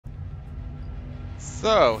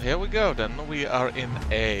So, here we go then. We are in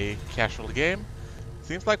a casual game.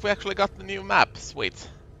 Seems like we actually got the new map. Sweet.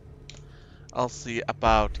 I'll see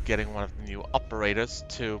about getting one of the new operators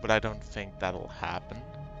too, but I don't think that'll happen.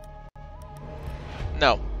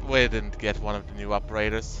 No, we didn't get one of the new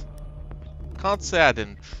operators. Can't say I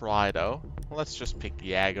didn't try though. Let's just pick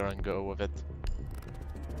Jäger and go with it.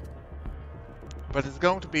 But it's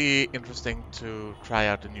going to be interesting to try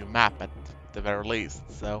out the new map at the very least,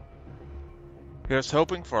 so... Here's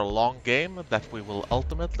hoping for a long game that we will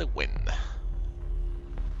ultimately win.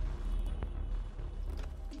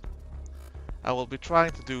 I will be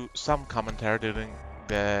trying to do some commentary during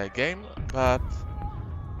the game, but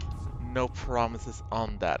no promises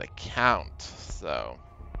on that account, so...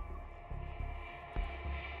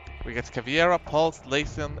 We get Caviera, Pulse,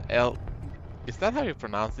 Lesion, Is that how you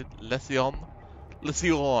pronounce it? Lesion?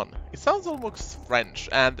 Lesion. It sounds almost French,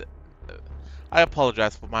 and I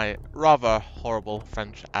apologize for my rather horrible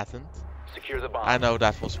French accent. Secure the bomb. I know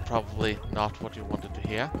that was probably not what you wanted to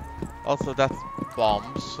hear. Also, that's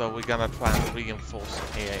bombs, so we're gonna try and reinforce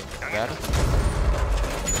here instead.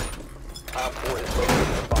 Op 4 is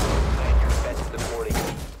locating the bomb. Plan your defense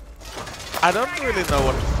accordingly. I don't really know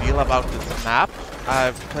what to feel about this map.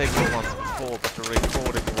 I've played it once before, but the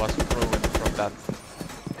recording was ruined from that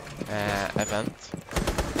event.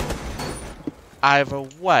 Either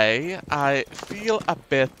way, I feel a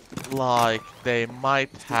bit like they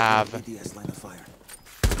might have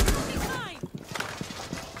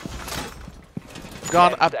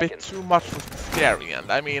gone a bit too much with the scary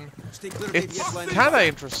end. I mean, it's kind of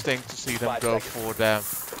interesting to see them go for the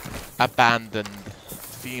abandoned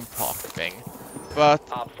theme park thing, but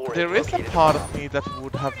there is a part of me that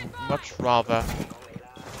would have much rather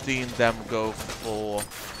seen them go for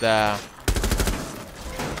the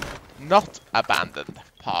not abandoned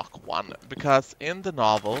park one, because in the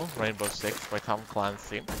novel Rainbow Six by Tom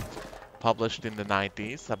Clancy, published in the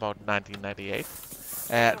 90s, about 1998,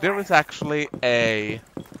 there is actually a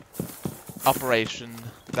operation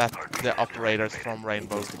that the operators from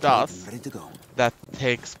Rainbow does that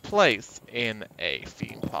takes place in a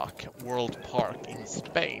theme park, World Park in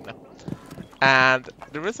Spain. And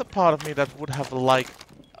there is a part of me that would have liked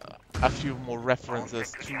a few more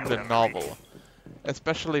references to the novel,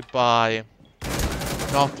 especially by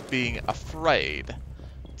not being afraid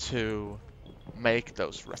to make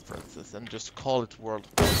those references and just call it World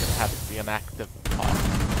Park and have it be an active park.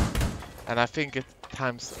 And I think it's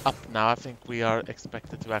time's up now. I think we are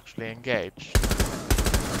expected to actually engage.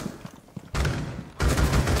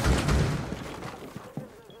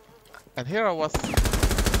 And here I was...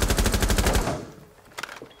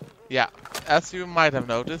 Yeah, as you might have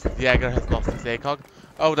noticed, Jäger has lost his ACOG.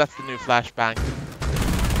 Oh, that's the new flashbang.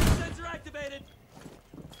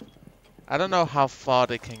 I don't know how far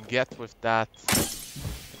they can get with that.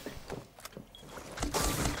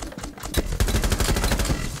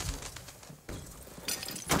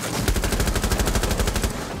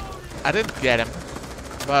 I didn't get him,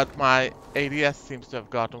 but my ADS seems to have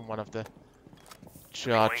gotten one of the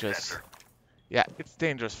charges. Yeah, it's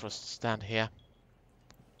dangerous for us to stand here.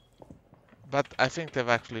 But I think they've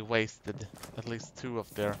actually wasted at least 2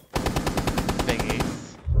 of their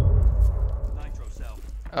thingies.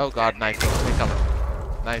 Oh god, Nitro, they coming.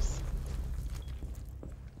 Nice.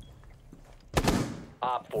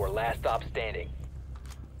 Op 4, last stop standing.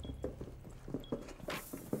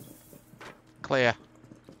 Clear.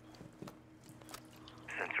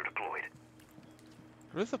 Sensor deployed.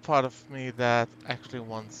 There is a part of me that actually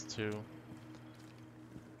wants to...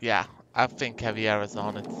 Yeah, I think Caviera is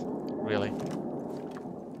on it, really.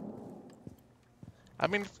 I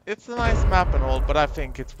mean, it's a nice map and all, but I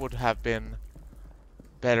think it would have been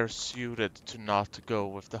better suited to not go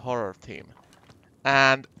with the horror theme.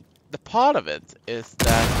 And the part of it is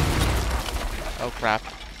that... Oh crap.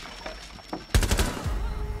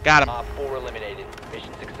 Got him. Op 4 eliminated.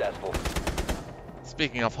 Mission successful.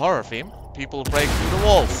 Speaking of horror theme, people break through the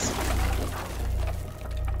walls.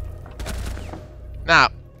 Now,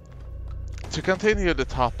 to continue the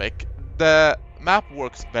topic, the map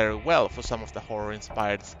works very well for some of the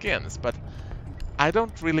horror-inspired skins, but I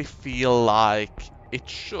don't really feel like it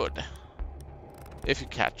should, if you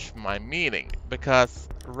catch my meaning, because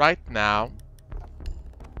right now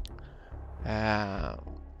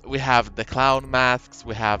we have the clown masks,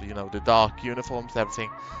 we have, you know, the dark uniforms, everything.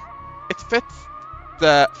 It fits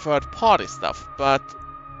the third-party stuff, but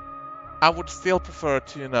I would still prefer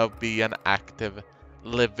to, you know, be an active,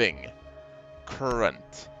 living,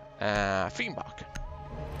 current theme park.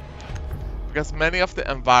 Because many of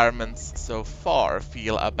the environments so far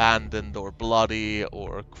feel abandoned or bloody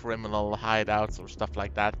or criminal hideouts or stuff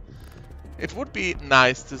like that. It would be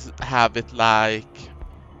nice to have it like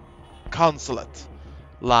Consulate,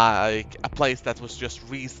 like a place that was just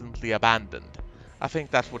recently abandoned. I think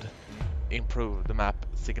that would improve the map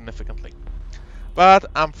significantly. But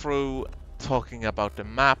I'm through talking about the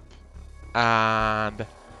map, and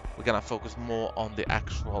we're gonna focus more on the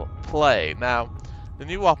actual play. Now, the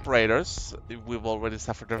new operators, we've already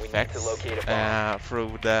suffered their effects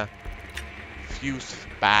through the fuse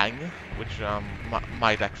bang, which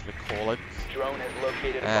might actually call it. Drone has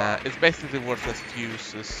located It's basically worth as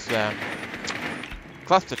fuse's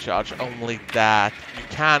cluster charge, only that you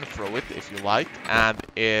can throw it if you like, and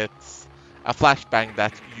it's a flashbang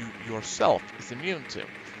that you yourself is immune to.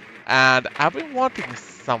 And I've been wanting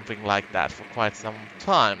something like that for quite some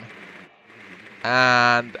time,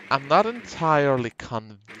 and I'm not entirely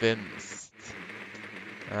convinced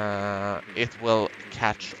it will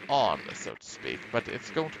catch on, so to speak, but it's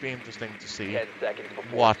going to be interesting to see 10 seconds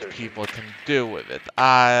before what insertion. people can do with it.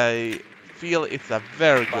 I feel it's a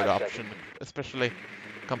very good option, especially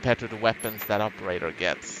compared to the weapons that operator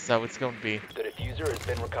gets. So it's going to be... The diffuser has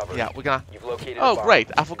been recovered. Yeah, we're gonna... You've located a Oh, bomb. great!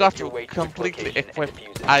 I forgot Make your to way its completely location and equip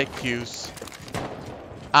defuse it. IQ's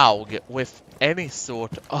AUG with any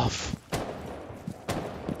sort of...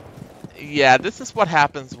 Yeah, this is what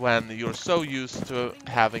happens when you're so used to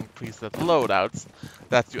having preset loadouts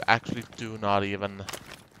that you actually do not even...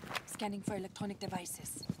 Scanning for electronic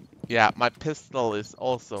devices. Yeah, my pistol is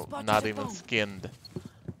also Spotted not a even bomb. skinned.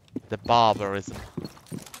 The barbarism.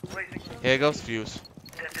 Here goes fuse.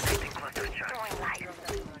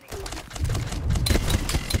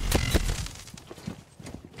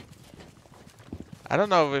 I don't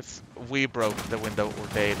know if we broke the window or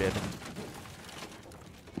they did.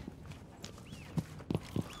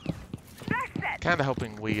 Kinda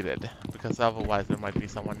hoping we did, because otherwise there might be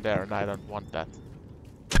someone there and I don't want that.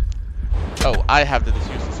 Oh, I have the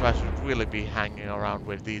diffuser, so I should really be hanging around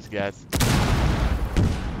with these guys.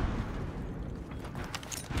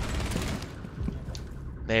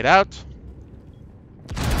 Nade out.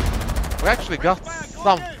 We actually got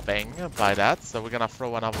something by that, so we're gonna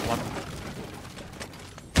throw another one.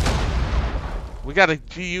 We got a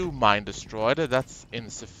GU mine destroyed, that's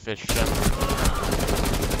insufficient.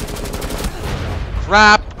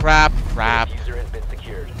 Crap, crap, crap. The diffuser has been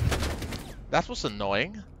secured. That was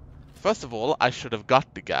annoying. First of all, I should have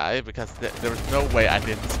got the guy, because there is no way I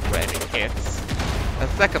didn't score any hits. And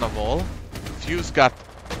second of all, Fuse got...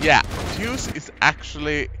 Yeah, Fuse is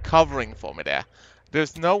actually covering for me there.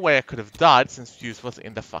 There's no way I could have died since Fuse was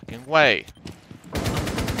in the fucking way.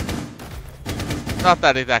 Not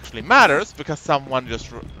that it actually matters, because someone just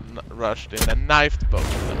rushed in and knifed both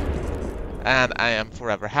of them. And I am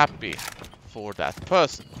forever happy for that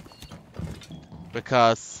person.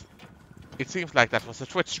 Because it seems like that was a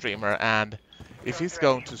Twitch streamer, and if he's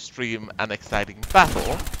going to stream an exciting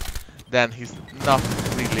battle, then he's not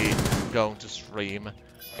really going to stream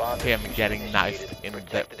him getting knifed in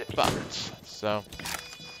the butt. So...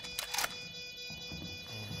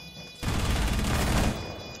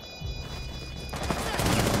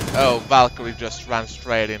 Oh, Valkyrie just ran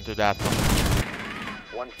straight into that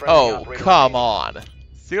one. Oh, come on!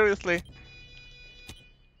 Seriously?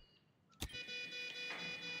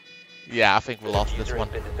 Yeah, I think we lost this one.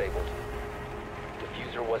 Diffuser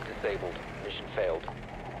was disabled. Mission failed.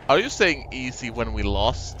 Are you saying easy when we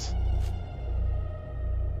lost?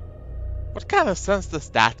 What kind of sense does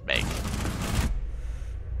that make?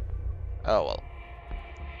 Oh well.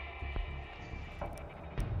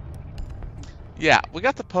 Yeah, we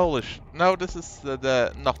got the Polish... No, this is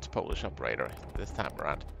the not Polish operator this time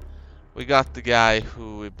around. We got the guy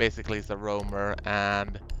who basically is a roamer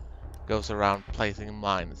and goes around placing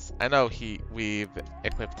mines. I know we've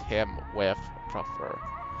equipped him with proper...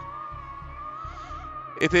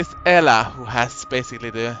 It is Ella who has basically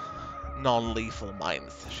the non-lethal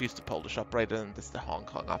mines. She's the Polish operator and this is the Hong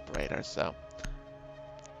Kong operator, so...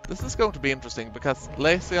 This is going to be interesting because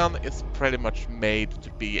Lesion is pretty much made to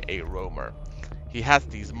be a roamer. He has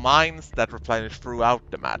these mines that replenish throughout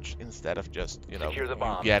the match instead of just, you know, you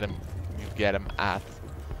get him at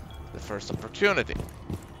the first opportunity.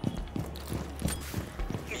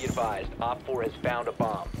 Be advised, Op 4 has found a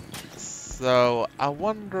bomb. So I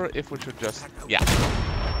wonder if we should just, yeah.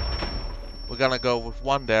 We're gonna go with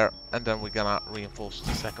one there and then we're gonna reinforce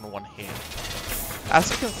the second one here.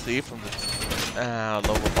 As you can see from the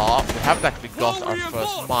lower bar, we haven't actually got our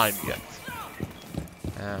first mine yet.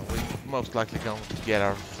 We're most likely going to get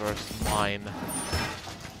our first mine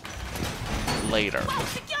later.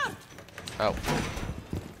 Oh.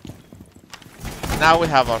 Now we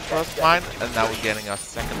have our first mine, and now we're getting our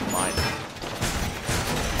second mine.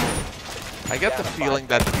 I get the feeling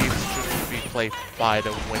that these shouldn't be play by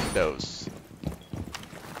the windows.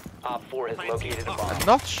 Op 4 has located a bomb. I'm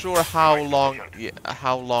not sure how long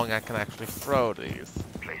I can actually throw these.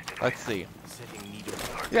 Let's see.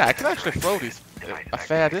 Yeah, I can actually throw these a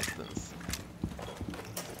fair distance.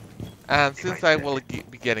 And since I will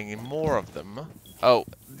be getting more of them... Oh,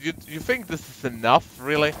 you think this is enough,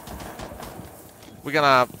 really? We're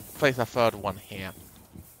gonna place a third one here.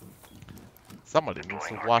 Somebody needs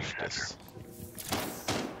to wash this.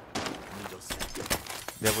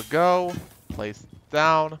 There we go. Place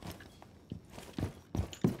down.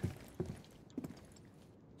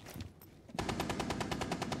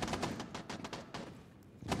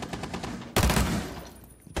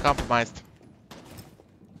 Compromised.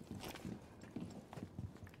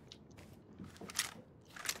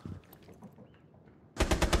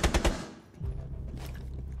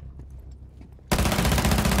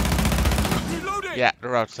 Yeah,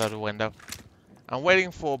 they're outside the window. I'm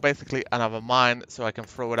waiting for basically another mine so I can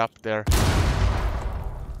throw it up there.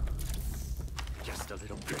 Just a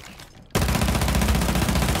little prick.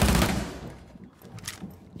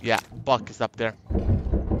 Yeah, Buck is up there.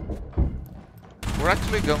 We're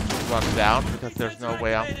actually going to run down because there's no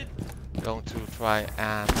way I'm going to try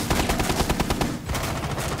and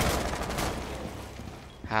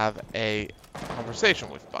have a conversation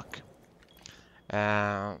with Buck.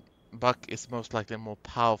 Buck is most likely more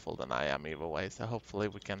powerful than I am either way, so hopefully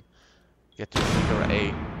we can get to trigger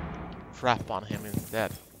a trap on him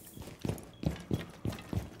instead.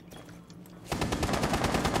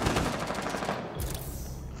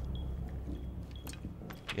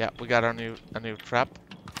 Yeah, we got a new trap.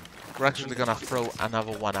 We're actually gonna throw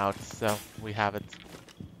another one out, so we have it.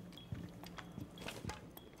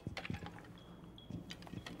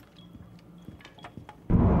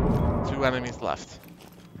 Two enemies left.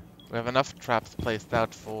 We have enough traps placed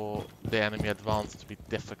out for the enemy advance to be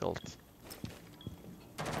difficult.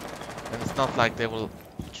 And it's not like they will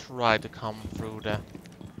try to come through the...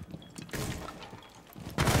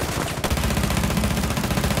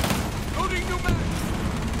 Loading new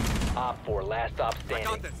mag. Op 4, last stop I got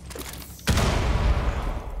standing. this.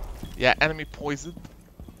 Yeah, enemy poisoned.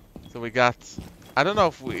 So we got... I don't know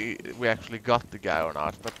if we actually got the guy or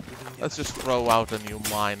not, but let's just throw out a new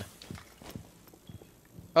mine.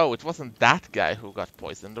 Oh, it wasn't that guy who got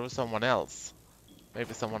poisoned, there was someone else.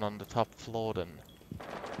 Maybe someone on the top floor then.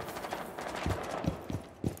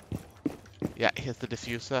 Yeah, here's the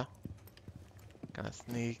diffuser. Gonna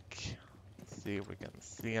sneak. See if we can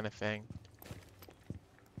see anything.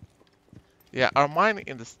 Yeah, our mine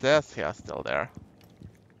in the stairs here is still there.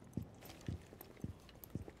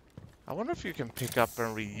 I wonder if you can pick up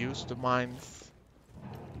and reuse the mines.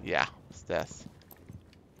 Yeah, stairs.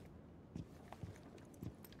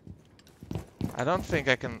 I don't think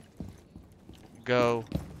I can go...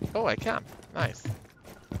 Oh, I can. Nice.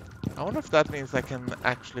 I wonder if that means I can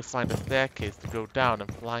actually find a staircase to go down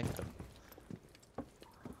and flank them.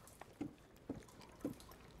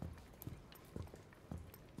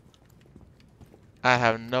 I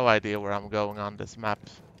have no idea where I'm going on this map.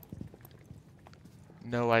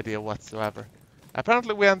 No idea whatsoever.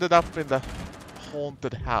 Apparently we ended up in the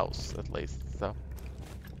haunted house, at least, so...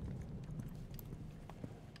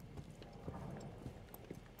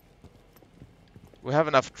 We have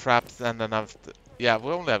enough traps and enough... Yeah,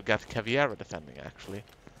 we only have got Caviera defending, actually.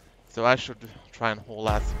 So I should try and haul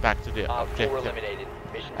us back to the Op 4 objective. eliminated.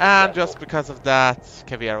 Mission And just successful. because of that,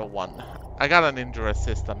 Caviera won. I got an injury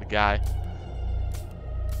assist on the guy.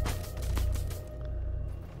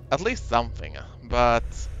 At least something, but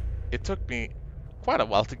it took me quite a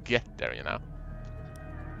while to get there, you know.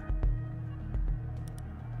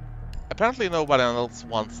 Apparently nobody else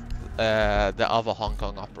wants the other Hong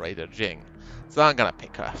Kong operator, Jing. So I'm gonna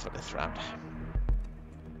pick her for this round.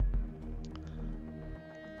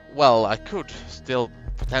 Well, I could still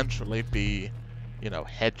potentially be, you know,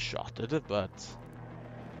 headshotted, but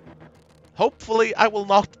hopefully I will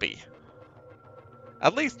not be.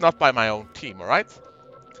 At least not by my own team, alright?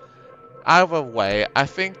 Either way, I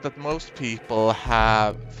think that most people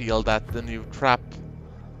feel that the new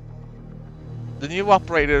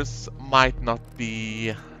operators might not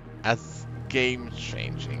be as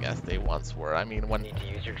game-changing as they once were. I mean, when Need to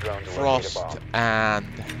use your drone to locate a Frost bomb.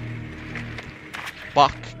 and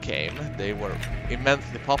Buck came, they were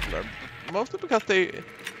immensely popular. Mostly because they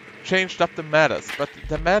changed up the metas, but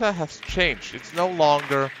the meta has changed. It's no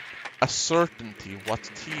longer a certainty what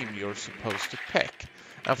team you're supposed to pick.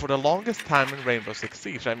 And for the longest time in Rainbow Six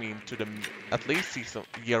Siege, I mean to the at least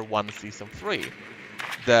year 1, season 3,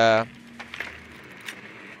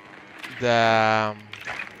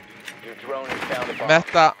 Your Drone has found a bomb.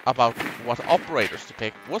 meta about what operators to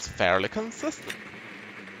pick was fairly consistent.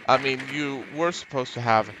 I mean, you were supposed to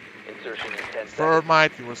have Insertion in 10 seconds.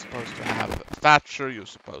 Thermite, you were supposed to have Thatcher, you were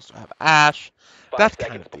supposed to have Ash, 5 that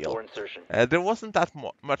kind seconds of deal. before insertion. There wasn't that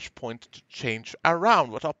much point to change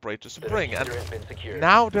around what operators to The bring, and diffuser has been secured.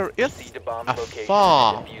 now there is Proceed to bomb's a location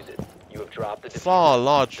far, and defuse it. You have dropped the diffuser. far The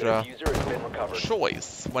larger diffuser has been recovered.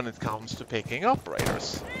 choice when it comes to picking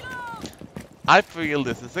operators. I feel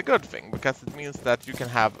this is a good thing, because it means that you can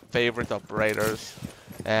have favorite operators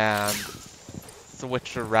and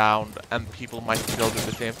switch around, and people might still do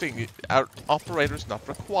the same thing. Our operators not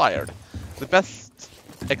required. The best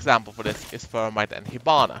example for this is Thermite and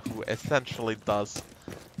Hibana, who essentially does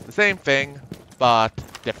the same thing, but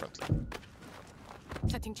differently.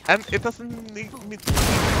 Setting charge. And it doesn't need to be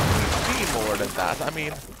more than that. I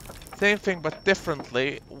mean, same thing but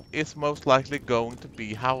differently is most likely going to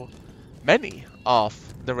be how many of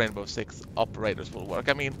the Rainbow Six operators will work.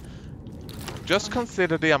 I mean, just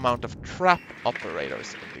consider the amount of trap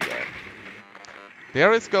operators in the game.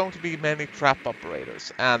 There is going to be many trap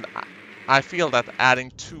operators, and I feel that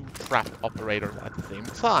adding 2 trap operators at the same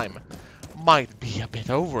time might be a bit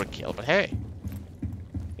overkill, but hey,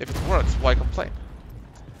 if it works, why complain?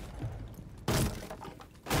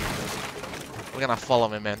 We're gonna follow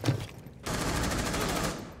him in.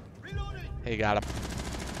 He got him.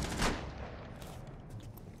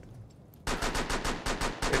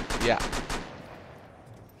 Yeah.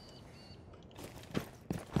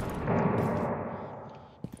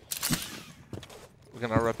 We're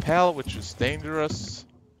gonna rappel, which is dangerous.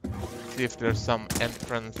 See if there's some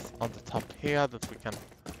entrance on the top here that we can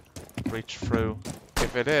reach through.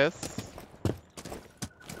 If it is,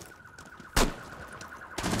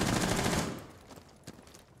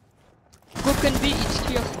 Broken B is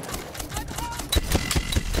clear.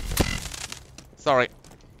 sorry.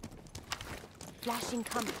 Flashing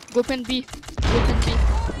coming. Broken B. Broken B.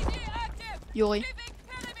 Yuri.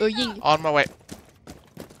 Ying. On my way.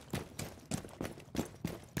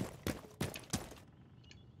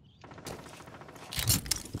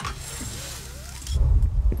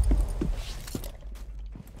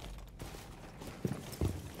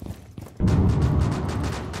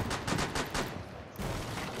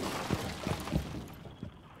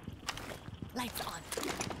 Lights on.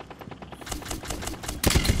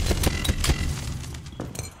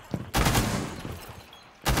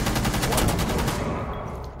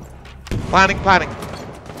 Planning.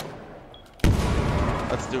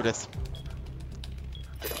 Let's do this.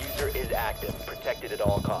 Diffuser is active. Protected at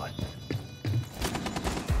all costs.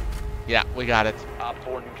 Yeah, we got it. Op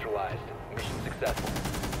 4 neutralized. Mission successful.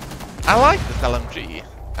 I like this LMG.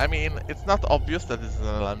 I mean, it's not obvious that this is an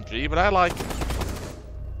LMG, but I like it.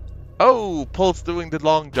 Oh, Pulse doing the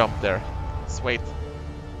long jump there. Sweet.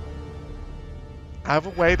 Either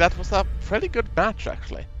way, that was a pretty good match,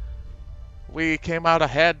 actually. We came out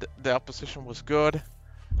ahead, the opposition was good.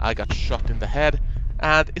 I got shot in the head.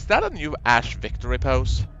 And is that a new Ash victory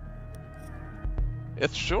pose?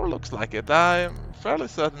 It sure looks like it. I'm fairly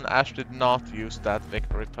certain Ash did not use that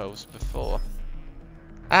victory pose before.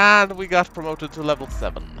 And we got promoted to level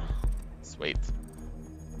 7. Sweet.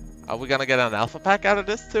 Are we gonna get an alpha pack out of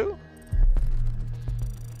this too?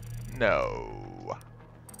 No.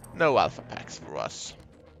 No alpha packs for us.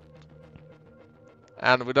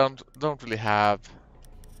 And we don't really have...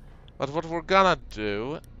 But what we're gonna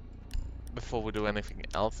do, before we do anything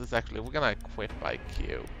else, is actually we're gonna equip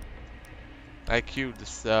IQ. IQ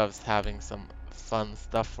deserves having some fun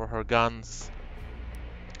stuff for her guns.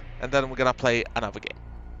 And then we're gonna play another game.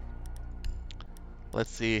 Let's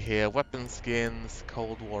see here, weapon skins,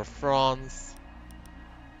 Cold War France.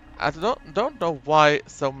 I don't know why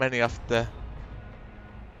so many of the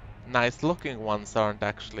nice looking ones aren't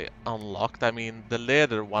actually unlocked. I mean, the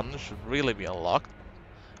leather one should really be unlocked.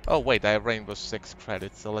 Oh wait, I have Rainbow 6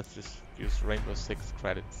 credits, so let's just use Rainbow 6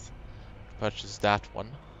 credits to purchase that one.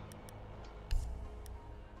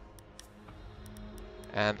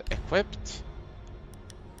 And equipped.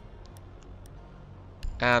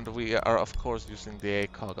 And we are of course using the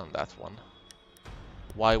ACOG on that one.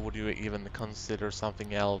 Why would you even consider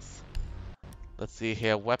something else? Let's see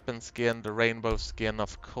here, weapon skin, the rainbow skin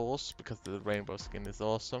of course, because the rainbow skin is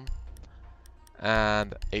awesome.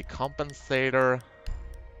 And a compensator.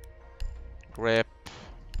 Grip.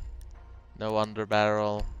 No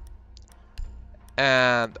underbarrel.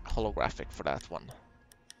 And holographic for that one.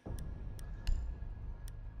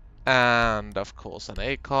 And of course an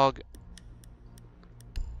ACOG.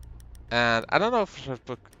 And I don't know if I should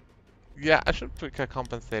put... Yeah, I should pick a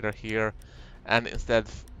compensator here. And instead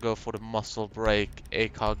go for the muscle break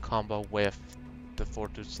ACOG combo with the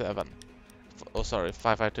 427. Oh, sorry,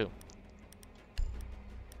 552.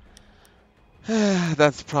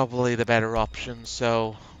 That's probably the better option,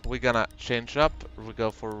 so we're gonna change up. We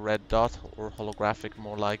go for red dot, or holographic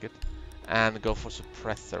more like it, and go for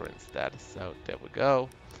suppressor instead. So there we go.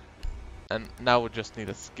 And now we just need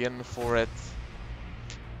a skin for it.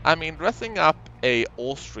 I mean, dressing up a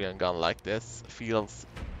Austrian gun like this feels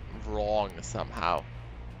wrong somehow.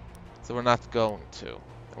 So we're not going to.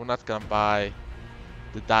 We're not gonna buy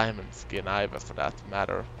the diamond skin either, for that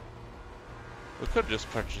matter. We could just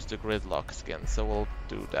purchase the gridlock skin, so we'll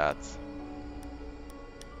do that.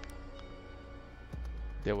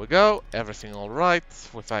 There we go, everything alright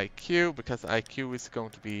with IQ, because IQ is going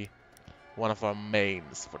to be one of our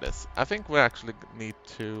mains for this. I think we actually need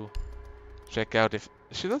to check out if...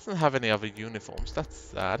 She doesn't have any other uniforms, that's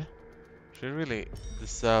sad. She really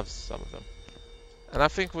deserves some of them. And I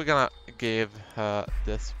think we're gonna give her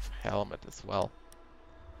this helmet as well.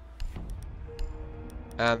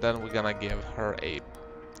 And then we're gonna give her a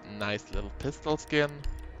nice little pistol skin.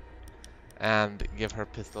 And give her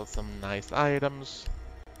pistol some nice items.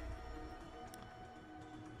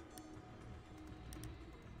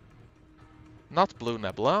 Not Blue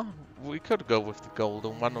Nebula. We could go with the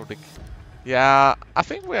golden one or the... Yeah, I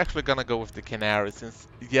think we're actually gonna go with the Canary, since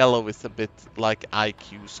yellow is a bit like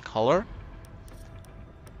IQ's color.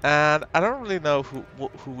 And I don't really know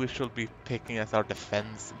who we should be picking as our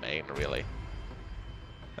defense main, really.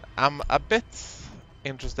 I'm a bit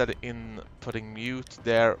interested in putting Mute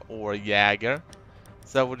there or Jäger,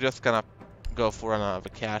 so we're just gonna go for another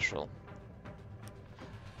casual.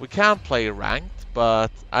 We can play ranked,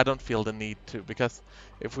 but I don't feel the need to, because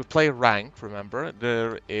if we play ranked, remember,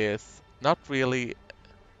 there is not really...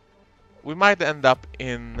 We might end up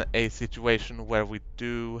in a situation where we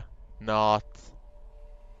do not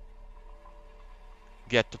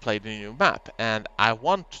get to play the new map, and I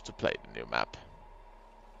want to play the new map.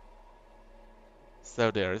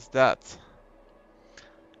 So there is that.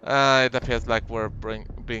 It appears like we're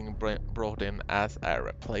being brought in as a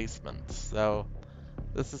replacement. So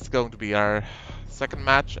this is going to be our second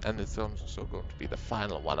match, and it's also going to be the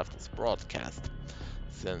final one of this broadcast.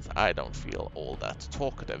 Since I don't feel all that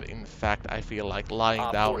talkative. In fact, I feel like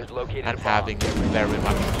lying down and having very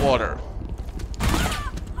much water.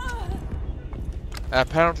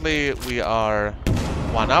 Apparently we are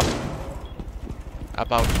one up.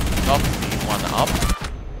 About to not be one up.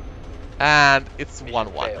 And it's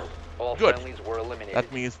 1-1. Good.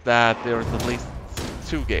 That means that there is at least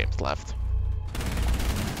 2 games left.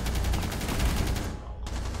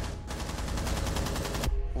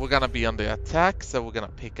 We're gonna be on the attack, so we're gonna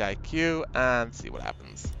pick IQ and see what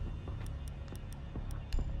happens.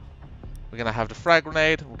 We're gonna have the frag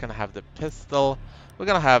grenade, we're gonna have the pistol, we're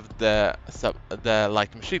gonna have the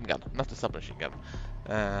light machine gun, not the submachine gun.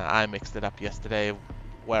 I mixed it up yesterday,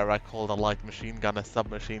 where I called a light machine gun a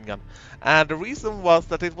submachine gun, and the reason was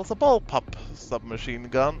that it was a bullpup submachine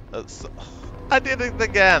gun. So I did it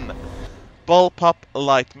again. Bullpup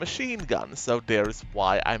light machine gun, so there is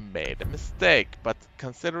why I made a mistake. But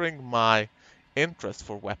considering my interest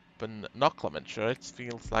for weapon nomenclature, it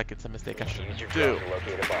feels like it's a mistake I shouldn't do.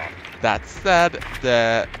 That said,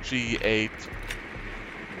 the G8A1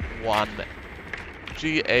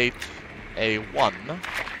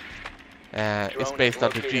 is based on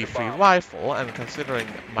the G3 rifle, and considering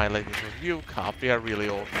my latest review copy, I really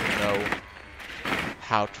ought to know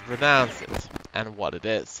how to pronounce it and what it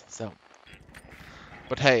is. So.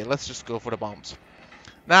 But hey, let's just go for the bombs.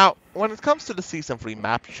 Now, when it comes to the Season 3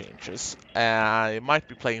 map changes, I might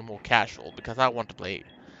be playing more casual, because I want to play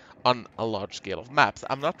on a large scale of maps.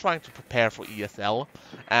 I'm not trying to prepare for ESL,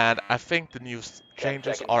 and I think the new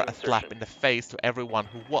changes are a slap in the face to everyone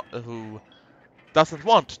who doesn't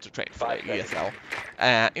want to train for ESL.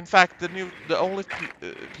 In fact, the only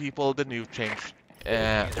people the new change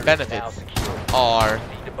benefits are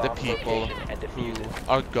the people who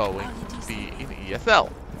are going to be in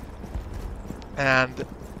ESL. And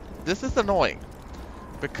this is annoying,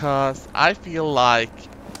 because I feel like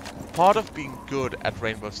part of being good at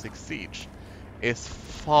Rainbow Six Siege is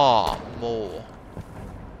far more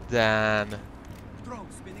than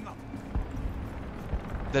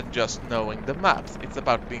just knowing the maps. It's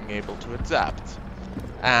about being able to adapt.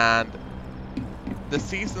 And the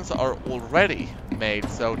seasons are already made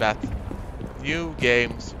so that new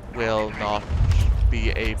games will not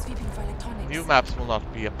be new maps will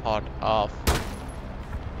not be a part of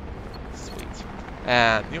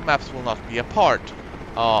new maps will not be a part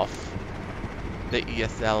of the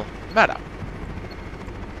ESL meta.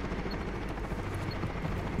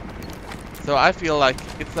 So I feel like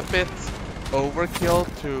it's a bit overkill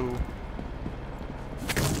to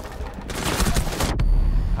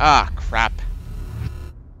Ah, crap.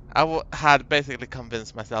 Had basically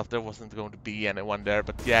convinced myself there wasn't going to be anyone there,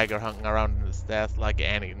 but Jäger hung around in the stairs like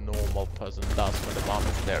any normal person does when the bomb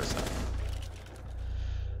is there, so.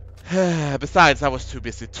 Besides, I was too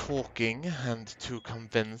busy talking and too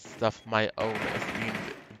convinced of my own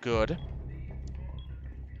esteemed good.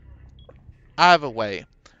 Either way,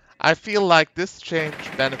 I feel like this change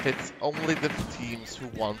benefits only the teams who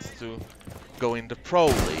wants to go into Pro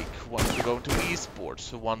League, who wants to go into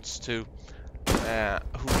esports, who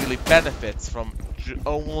really benefits from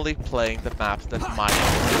only playing the maps that might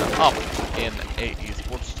end up in a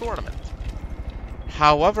esports tournament.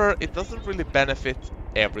 However, it doesn't really benefit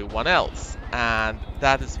everyone else, and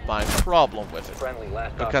that is my problem with it.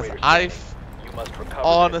 Because I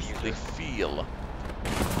honestly feel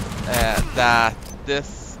that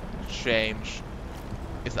this change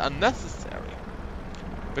is unnecessary.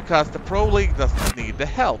 Because the Pro League doesn't need the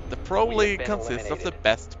help. The Pro League consists of the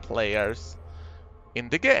best players in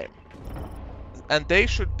the game. And they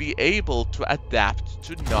should be able to adapt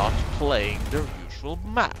to not playing their usual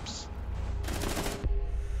maps.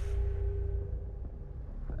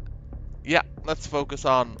 Yeah, let's focus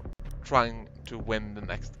on trying to win the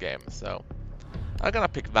next game. So, I'm gonna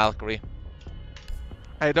pick Valkyrie.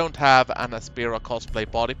 I don't have an Aspira cosplay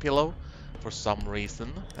body pillow for some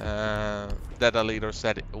reason. Data leader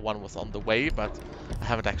said one was on the way, but I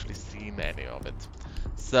haven't actually seen any of it.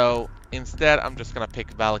 So instead, I'm just gonna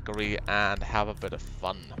pick Valkyrie and have a bit of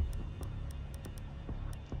fun.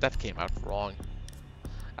 That came out wrong.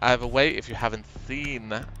 Either way, if you haven't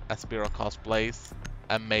seen Aspira cosplay's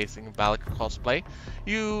amazing Valk cosplay,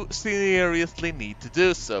 you seriously need to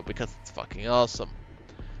do so because it's fucking awesome.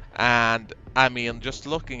 And I mean, just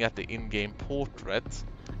looking at the in-game portrait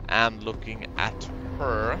and looking at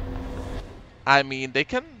her, I mean, they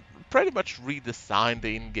can pretty much redesign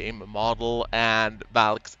the in-game model and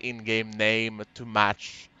Valk's in-game name to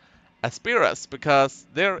match Aspira's, because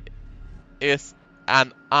there is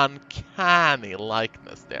an uncanny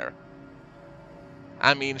likeness there.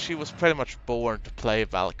 I mean, she was pretty much born to play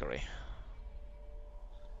Valkyrie.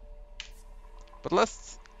 But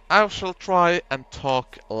I shall try and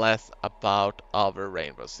talk less about other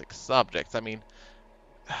Rainbow Six subjects. I mean,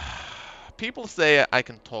 people say I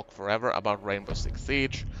can talk forever about Rainbow Six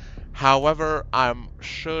Siege. However, I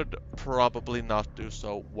should probably not do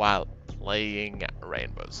so while playing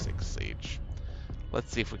Rainbow Six Siege.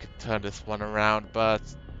 Let's see if we can turn this one around, but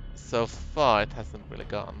so far it hasn't really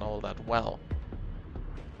gone all that well.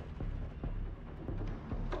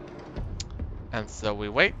 And so we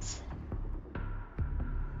wait.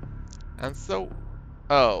 And so...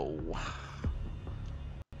 oh.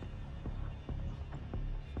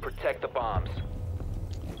 Protect the bombs.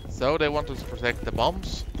 So they want us to protect the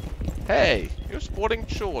bombs? Hey, you're sporting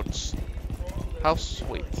shorts. How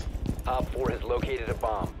sweet. Op 4 has located a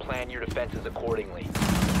bomb. Plan your defenses accordingly.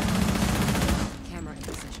 Camera in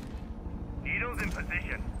position. Needles in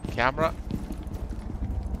position. Camera.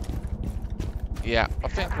 Yeah, I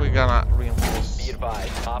think we're gonna reinforce. Be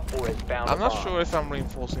advised, Op 4 has found I'm a not bomb. sure if I'm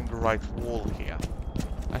reinforcing the right wall here.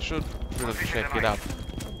 I should really check it out.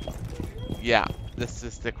 Yeah, this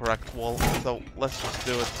is the correct wall, so let's just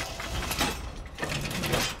do it.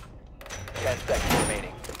 10 seconds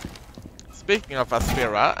remaining. Speaking of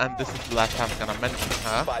Aspira, and this is the last time I'm gonna mention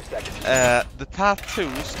her, 5 seconds. the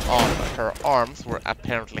tattoos on her arms were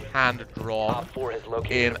apparently hand-drawn Op 4 has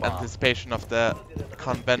located in a bomb. anticipation of the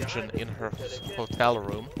convention in her hotel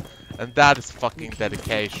room, and that is fucking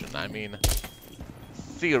dedication. I mean,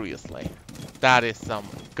 seriously, that is some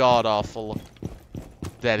god-awful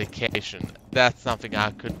dedication. That's something I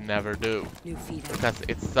could never do, New feed. because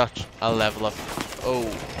it's such a level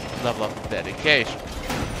of dedication.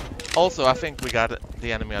 Also, I think we got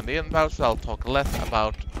the enemy on the inbound, so I'll talk less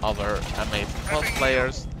about other amazing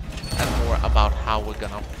cosplayers and more about how we're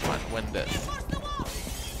gonna try and win this.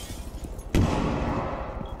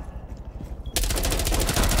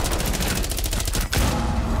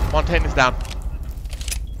 Montaigne is down.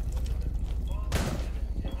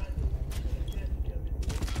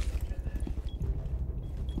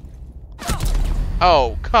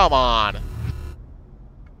 Oh, come on!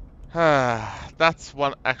 That's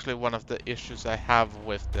actually one of the issues I have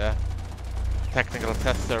with the technical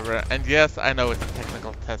test server. And yes, I know it's a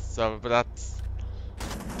technical test server, but that's...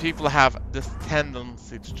 people have this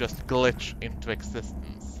tendency to just glitch into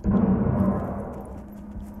existence.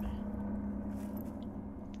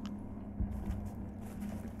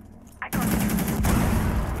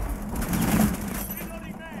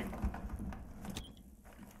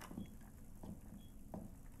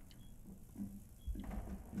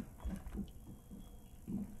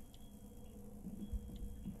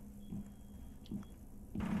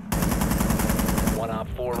 One op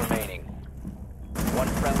 4 remaining. One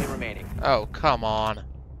friendly remaining. Oh, come on.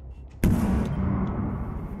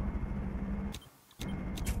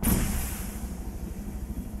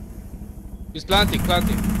 He's planting.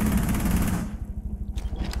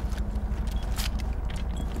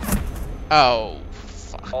 Oh,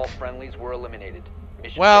 fuck. All friendlies were eliminated.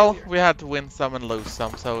 Mission Well, failure. we had to win some and lose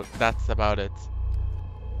some, so that's about it.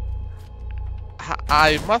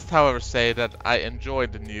 I must, however, say that I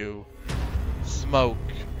enjoyed the new smoke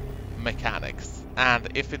mechanics. And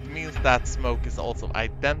if it means that smoke is also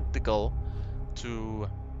identical to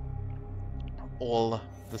all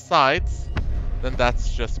the sides, then that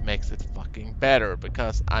just makes it fucking better.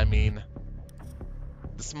 Because, I mean,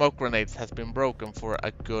 the smoke grenades has been broken for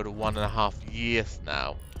a good 1.5 years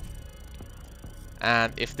now.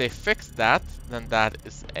 And if they fix that, then that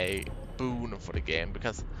is a boon for the game,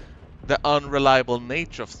 because the unreliable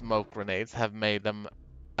nature of smoke grenades have made them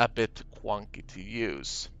a bit clunky to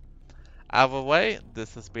use. Either way,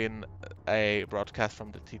 this has been a broadcast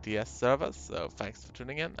from the TTS servers, so thanks for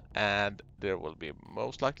tuning in, and there will be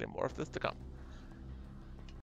most likely more of this to come.